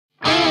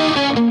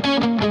Hi,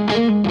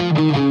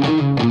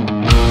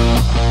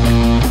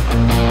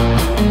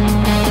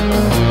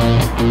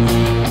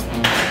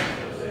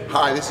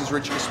 this is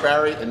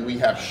Gaspari, and we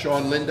have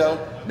Shawn Lindo,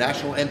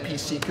 national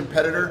NPC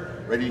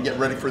competitor, ready to get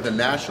ready for the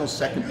national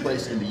second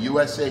place in the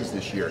USA's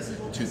this year,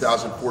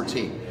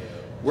 2014.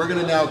 We're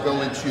going to now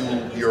go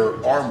into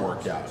your arm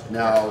workout.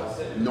 Now,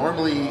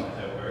 normally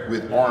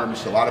with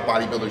arms, a lot of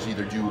bodybuilders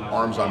either do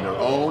arms on their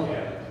own,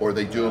 or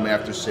they do them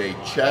after, say,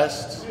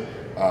 chest,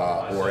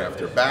 or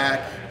after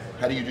back.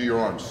 How do you do your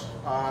arms?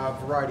 A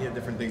variety of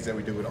different things that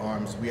we do with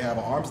arms. We have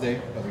an arms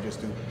day, but we just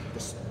do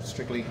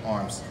strictly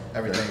arms,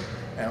 everything. Okay.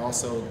 And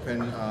also,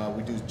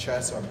 we do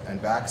chest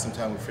and back.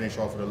 Sometimes we finish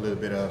off with a little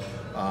bit of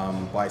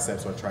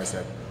biceps or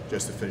tricep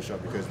just to finish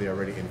up because they're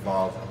already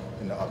involved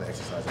in the other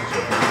exercises. So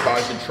if you do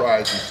bis and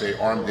tris, you say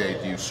arm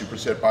day, do you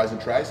superset bis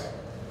and tris?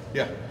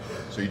 Yeah.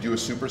 So you do a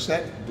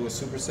superset? Do a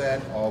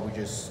superset, or we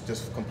just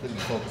completely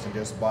focus on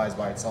just bis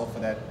by itself for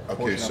that.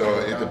 Okay, so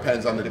it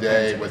depends on the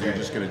day whether you're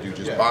just going to do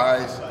just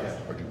bis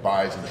or do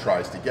bis and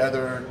tris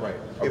together. Right.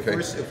 Okay.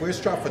 If we're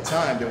strapped for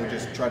time, then we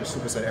just try to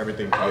superset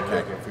everything. Okay.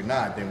 If we're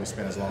not, then we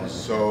spend as long as.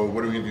 So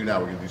what are we going to do now?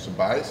 We're going to do some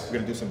bis? We're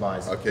going to do some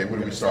bis. Okay, what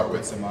do we start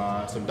with? Some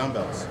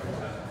dumbbells.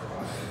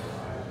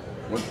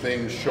 One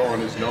thing Shawn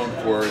is known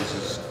for is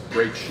his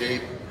great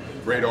shape,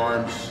 great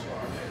arms,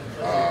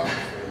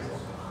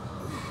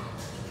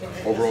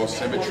 overall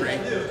symmetry.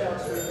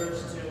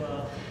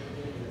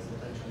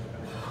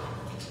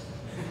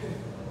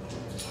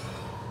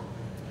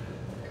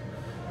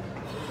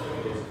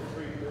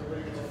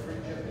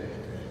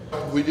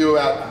 We do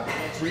about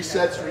 3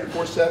 sets, 3 to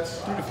 4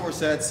 sets? 3 to 4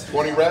 sets.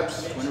 20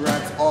 reps? 20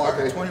 reps. Or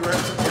okay. 20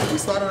 reps. We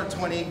start on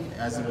 20.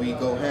 As we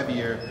go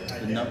heavier,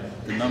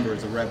 the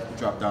numbers, the rep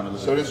drop down a little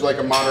bit. So this is like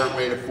a moderate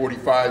weight of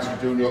 45s.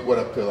 You're doing what,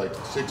 up to like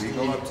 60? We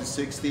go up to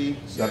 60.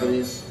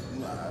 70s?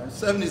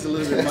 70 is a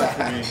little bit much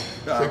for me.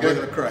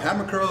 Regular curl.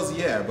 Hammer curls,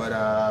 yeah, but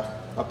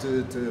up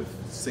to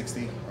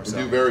 60 or so.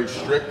 You do very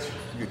strict?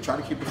 You try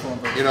to keep the form.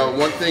 You know,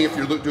 one thing if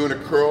you're doing a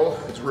curl,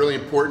 it's really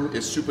important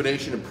is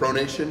supination and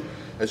pronation.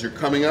 As you're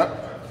coming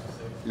up,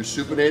 you're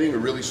supinating, you're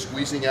really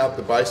squeezing out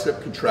the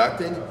bicep,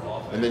 contracting,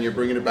 and then you're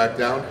bringing it back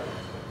down,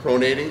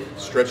 pronating,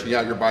 stretching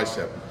out your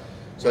bicep.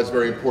 So that's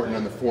very important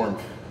on the form,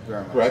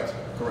 correct?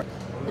 Correct.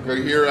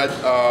 Okay, here at,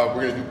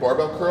 we're going to do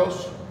barbell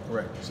curls.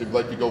 Correct. So you'd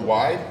like to go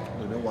wide? A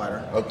little bit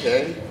wider.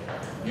 Okay.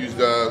 Use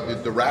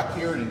the rack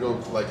here, and you go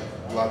like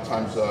a lot of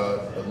times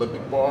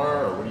Olympic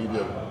bar, or what do you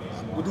do?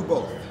 We do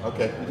both.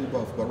 Okay. We do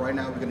both, but right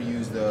now we're going to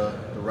use the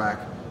rack.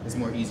 It's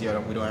more easier.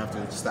 We don't have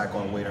to stack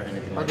on weight or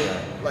anything like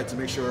that. I like to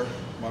make sure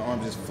my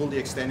arms is fully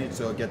extended,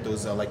 so I get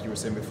those, like you were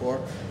saying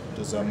before,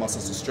 those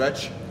muscles to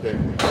stretch. Okay.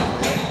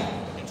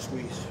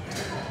 Squeeze.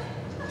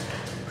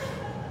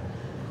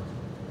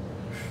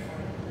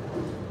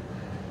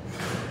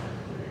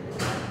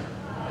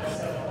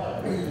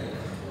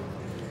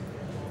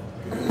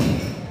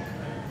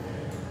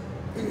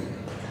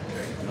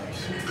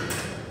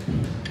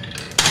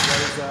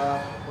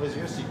 What is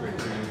your secret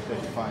that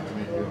you find to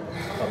make your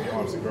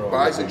arms grow?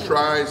 Bis and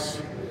tris,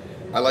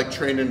 I like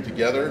training them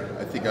together.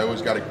 I think I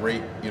always got a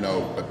great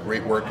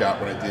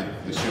workout when I did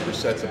the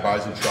supersets of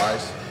bis and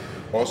tris.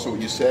 Also, what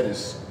you said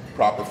is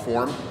proper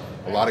form.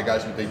 A lot of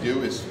guys, what they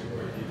do is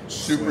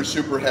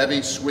super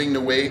heavy, swing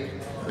the weight.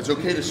 It's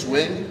okay to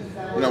swing,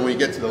 when you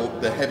get to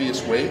the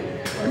heaviest weight,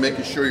 and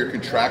making sure your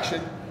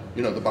contraction,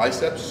 the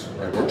biceps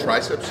or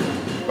triceps,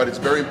 but it's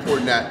very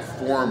important that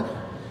form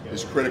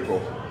is critical.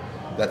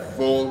 That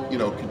full,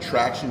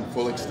 contraction,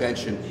 full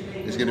extension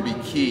is going to be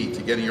key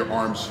to getting your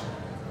arms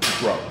to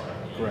grow.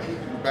 Correct.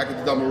 Back at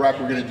the dumbbell rack,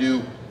 we're going to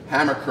do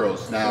hammer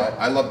curls. Now,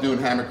 I love doing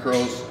hammer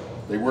curls.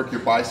 They work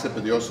your bicep,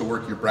 but they also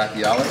work your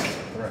brachialis,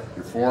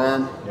 your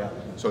forearm. Yeah.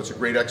 So it's a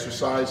great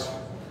exercise.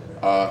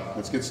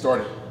 Let's get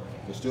started.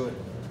 Let's do it.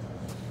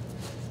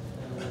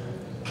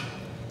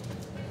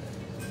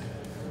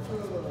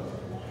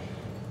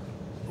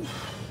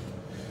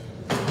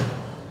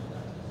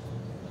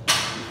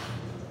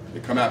 They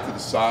come out to the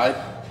side.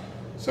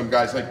 Some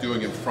guys like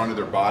doing it in front of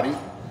their body.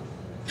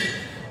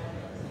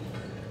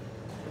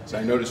 So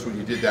I noticed when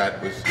you did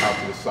that was out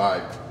to the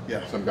side.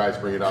 Yeah. Some guys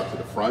bring it out to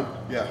the front.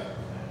 Yeah.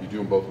 You do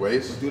them both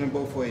ways? We do them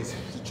both ways.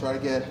 To try to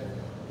get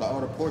the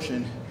outer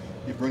portion,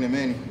 you bring them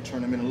in, you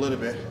turn them in a little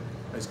bit.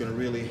 It's going to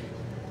really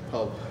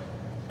help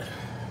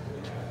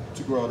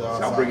to grow the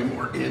outside. I'll bring it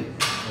more in.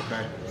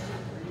 Okay.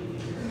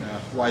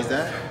 Why is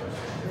that?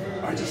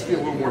 I just feel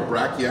a little more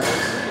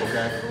brachialis.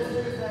 Okay.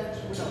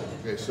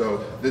 Okay, so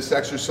this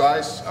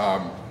exercise,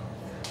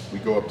 we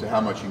go up to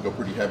how much? You can go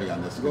pretty heavy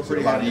on this. Go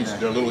pretty heavy.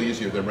 They're a little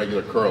easier than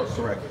regular curls.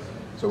 Correct.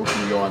 So what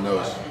can we go on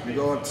those? We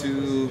go up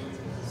to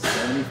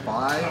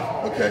 75.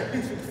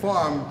 Okay.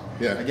 Form,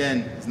 yeah. Again,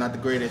 it's not the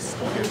greatest.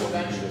 Okay,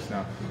 well, we do this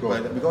now. Cool.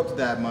 But we go up to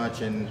that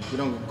much, and we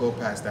don't go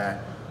past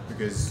that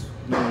because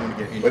no one want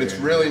to get injured. But it's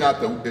really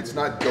not it's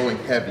not going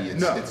heavy.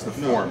 It's the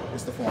form.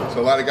 It's the form.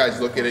 So a lot of guys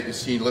look at it. You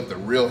see, lift the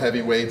real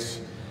heavy weights.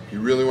 You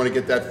really want to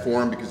get that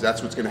form because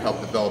that's what's going to help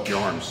develop your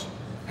arms.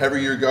 Heavier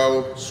you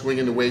go,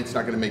 swinging the weight, it's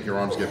not going to make your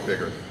arms get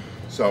bigger.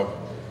 So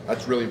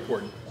that's really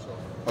important.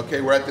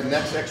 Okay, we're at the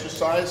next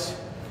exercise.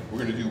 We're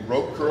gonna do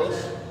rope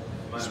curls.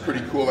 It's a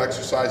pretty cool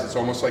exercise. It's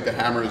almost like a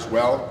hammer as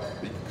well.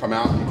 You can come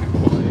out, you can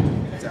pull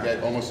it to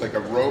get almost like a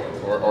rope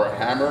or a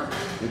hammer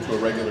into a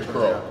regular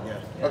curl.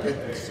 Okay,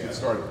 let's get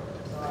started.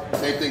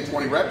 Same thing,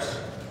 20 reps?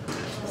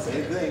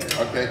 Same thing.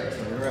 Okay.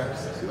 20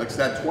 reps. So like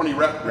that 20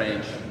 rep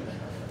range.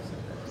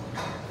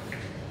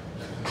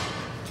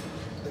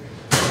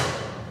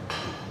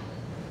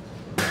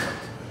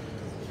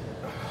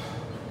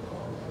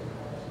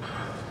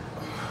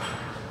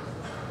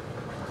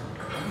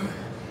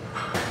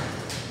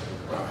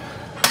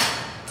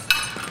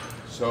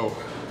 So,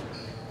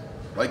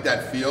 like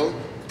that feel,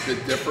 a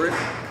bit different,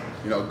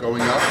 you know,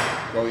 going up,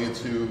 going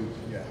into,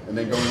 and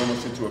then going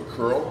almost into a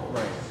curl.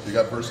 Right. So you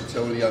got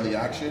versatility on the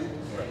action.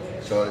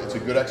 Right. So it's a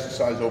good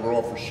exercise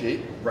overall for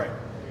shape. Right.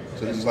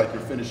 So this is like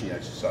your finishing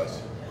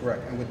exercise.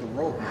 Correct. And with the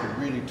rope, you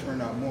can really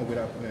turn out more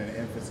without putting an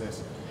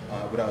emphasis,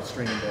 without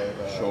straining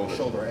the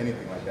shoulder or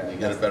anything like that. You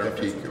get a better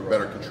peak, a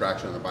better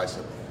contraction on the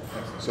bicep.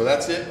 So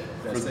that's it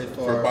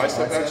for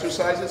bicep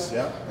exercises?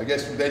 Yeah. I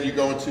guess then you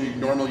go into,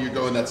 normally you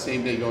go in that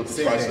same day, you go into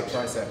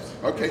triceps.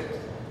 Okay,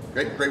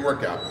 great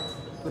workout.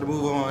 We're gonna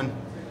move on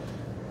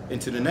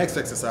into the next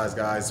exercise,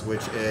 guys,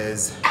 which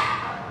is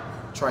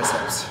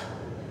triceps.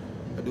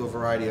 I do a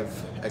variety of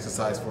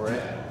exercise for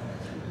it.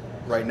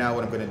 Right now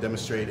what I'm gonna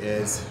demonstrate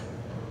is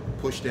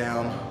push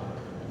down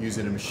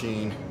using a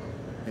machine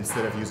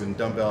instead of using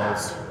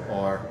dumbbells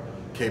or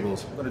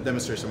cables. I'm gonna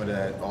demonstrate some of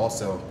that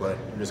also, but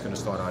I'm just gonna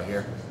start out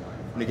here.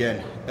 And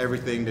again,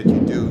 everything that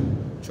you do,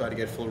 try to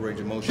get full range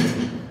of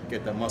motion,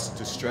 get the muscle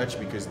to stretch,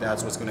 because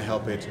that's what's gonna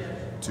help it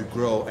to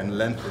grow and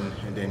lengthen,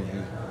 and then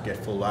you get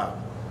full out,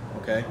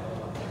 okay?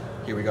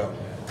 Here we go.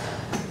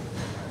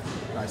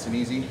 Nice and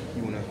easy.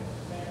 You wanna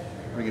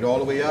bring it all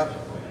the way up,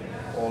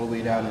 all the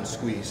way down and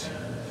squeeze.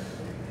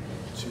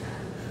 2,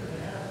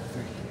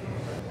 3,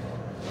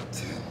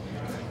 10.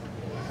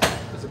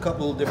 There's a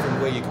couple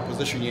different ways you can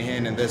position your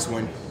hand in this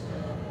one.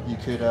 You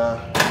could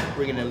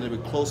bring it in a little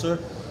bit closer,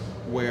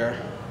 where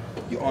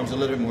your arms are a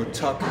little bit more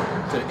tucked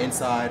to the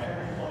inside,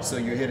 so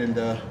you're hitting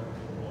the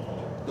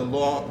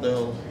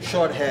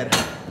short head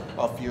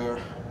of your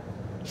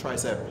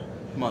tricep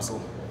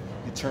muscle.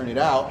 You turn it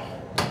out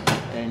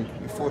and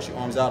you force your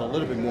arms out a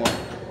little bit more.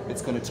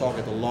 It's going to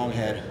target the long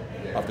head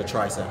of the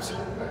triceps.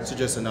 So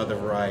just another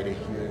variety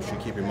you should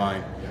keep in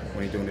mind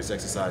when you're doing this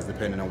exercise,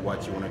 depending on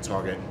what you want to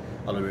target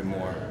a little bit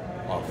more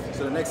of.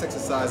 So the next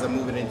exercise I'm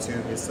moving into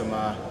is some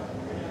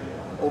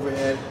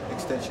overhead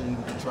extension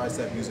with the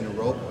tricep using a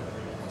rope.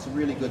 It's a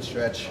really good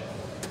stretch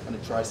on the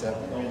tricep.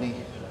 Really,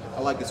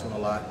 I like this one a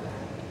lot.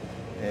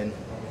 And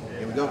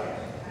here we go.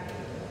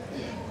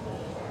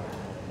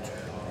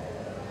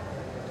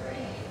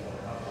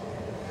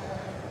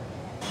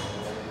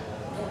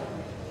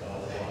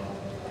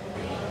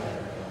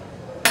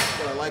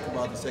 What I like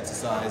about this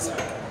exercise,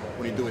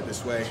 when you do it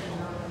this way,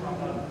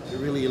 you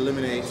really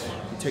eliminate,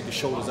 you take the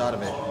shoulders out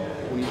of it.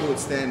 When you do it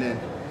standing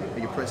and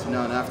you're pressing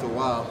down, after a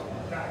while,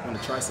 when the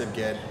tricep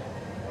get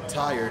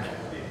tired,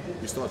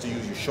 you start to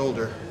use your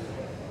shoulder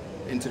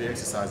into the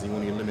exercise, and you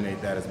want to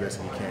eliminate that as best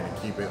as you can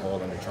and keep it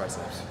all in the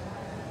triceps.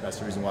 That's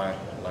the reason why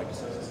I like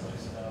this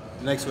exercise.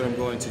 The next one I'm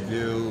going to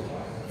do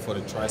for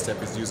the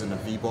tricep is using the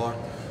V-bar.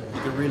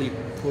 You can really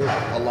put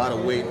a lot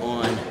of weight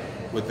on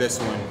with this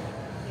one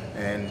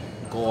and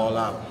go all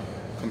out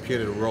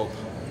compared to the rope.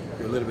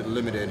 You're a little bit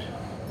limited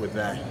with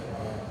that.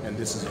 And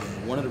this is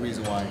one of the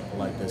reasons why I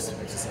like this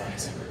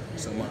exercise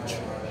so much.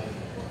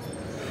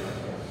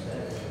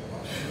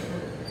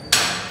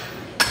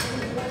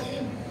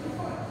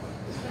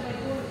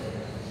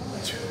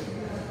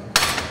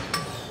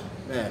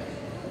 Man,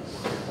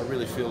 I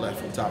really feel that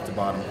from top to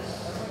bottom.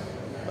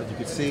 As you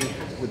can see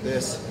with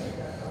this,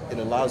 it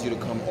allows you to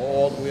come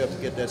all the way up to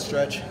get that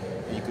stretch,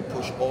 and you can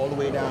push all the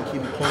way down,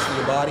 keep it close to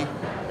your body,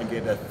 and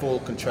get that full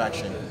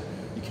contraction.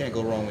 You can't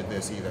go wrong with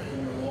this either.